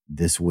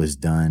this was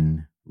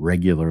done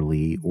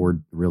regularly,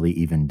 or really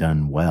even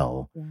done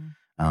well. Yeah.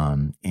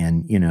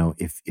 And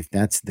if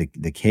that's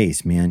the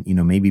case, man,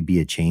 maybe be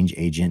a change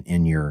agent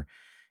in your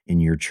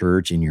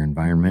church, in your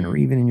environment, or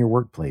even in your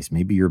workplace.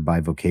 Maybe you're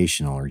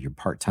bivocational, or you're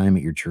part-time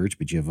at your church,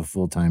 but you have a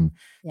full-time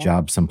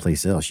job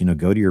someplace else.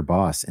 Go to your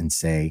boss and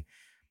say,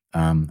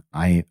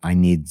 I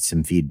need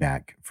some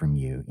feedback from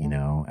you,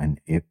 and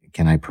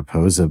can I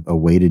propose a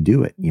way to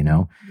do it?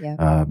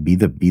 Be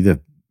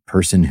the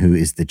person who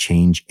is the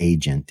change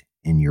agent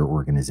in your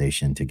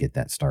organization to get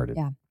that started.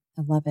 Yeah.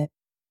 I love it.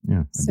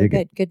 Yeah. So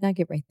good. Good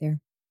nugget right there.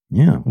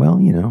 Yeah. Well,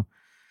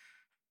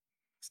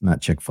 it's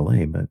not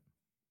Chick-fil-A, but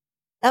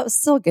that was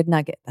still a good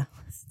nugget though.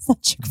 It's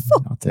not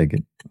Chick-fil-A. I'll take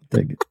it.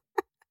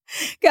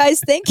 Guys,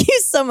 thank you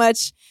so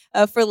much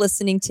for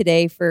listening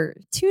today, for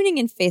tuning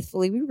in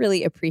faithfully. We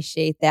really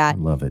appreciate that. I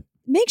love it.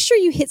 Make sure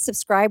you hit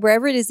subscribe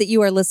wherever it is that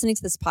you are listening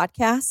to this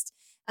podcast.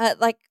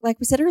 Like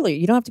we said earlier,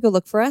 you don't have to go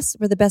look for us.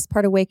 We're the best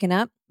part of waking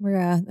up.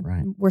 We're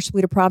Worship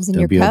Leader Probs in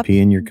your cup. WLP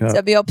in your cup.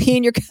 WLP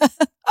in your cup.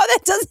 Oh, that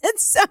doesn't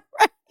sound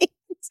right.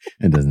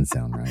 It doesn't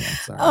sound right. I'm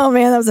sorry. Oh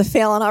man, that was a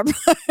fail on our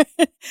part.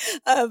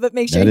 But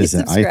make sure you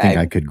subscribe. I think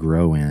I could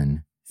grow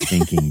in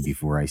thinking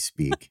before I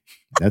speak.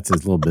 That's a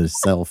little bit of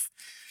self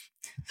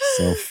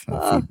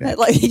feedback.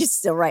 Like you're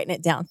still writing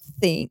it down.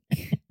 Think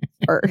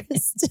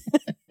first.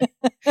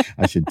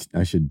 I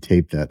should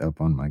tape that up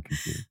on my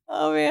computer.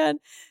 Oh man.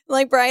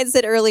 Like Brian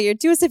said earlier,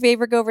 do us a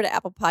favor, go over to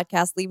Apple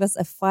Podcasts, leave us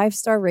a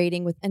 5-star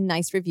rating with a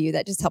nice review.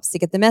 That just helps to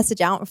get the message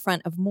out in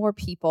front of more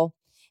people.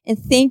 And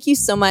thank you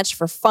so much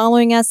for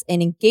following us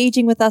and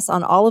engaging with us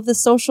on all of the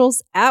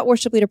socials at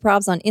Worship Leader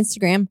Probs on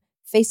Instagram,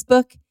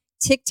 Facebook,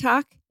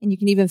 TikTok, and you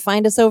can even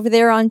find us over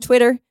there on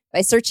Twitter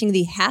by searching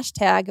the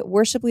hashtag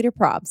Worship Leader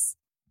Probs.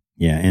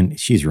 Yeah, and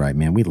she's right,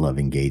 man. We love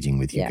engaging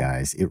with you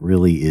guys. It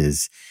really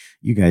is.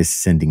 You guys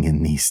sending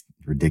in these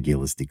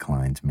ridiculous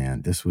declines,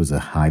 man. This was a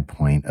high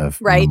point of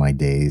one of my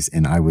days,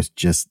 and I was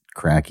just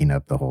cracking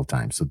up the whole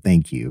time. So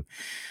thank you.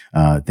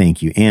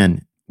 Thank you.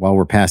 And while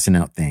we're passing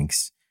out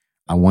thanks,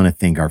 I want to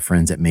thank our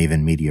friends at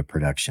Maven Media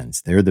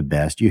Productions. They're the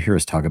best. You hear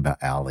us talk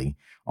about Allie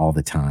all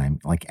the time.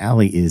 Like,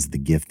 Allie is the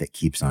gift that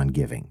keeps on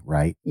giving,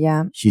 right?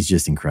 Yeah. She's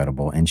just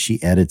incredible. And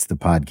she edits the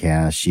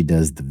podcast. She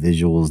does the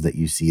visuals that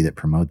you see that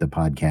promote the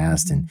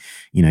podcast. Mm-hmm. And,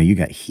 you know, you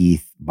got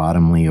Heath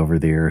Bottomley over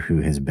there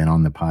who has been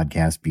on the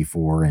podcast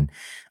before. And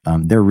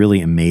they're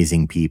really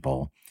amazing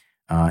people.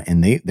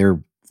 And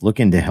they're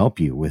looking to help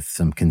you with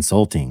some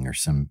consulting or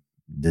some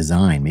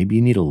design. Maybe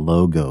you need a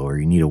logo or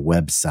you need a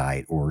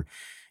website, or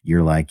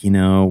you're like, you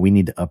know, we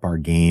need to up our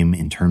game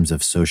in terms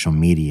of social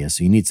media.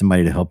 So you need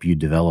somebody to help you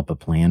develop a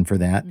plan for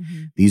that.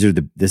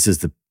 Mm-hmm. This is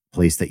the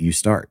place that you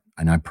start.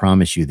 And I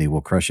promise you, they will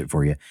crush it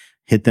for you.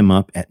 Hit them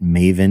up at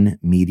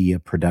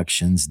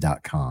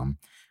mavenmediaproductions.com.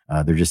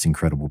 They're just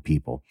incredible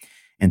people.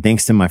 And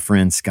thanks to my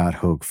friend Scott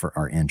Hoke for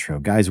our intro.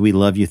 Guys, we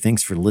love you.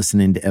 Thanks for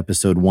listening to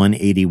episode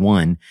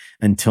 181.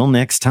 Until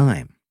next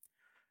time,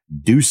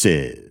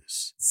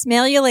 deuces.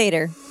 Smell you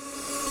later.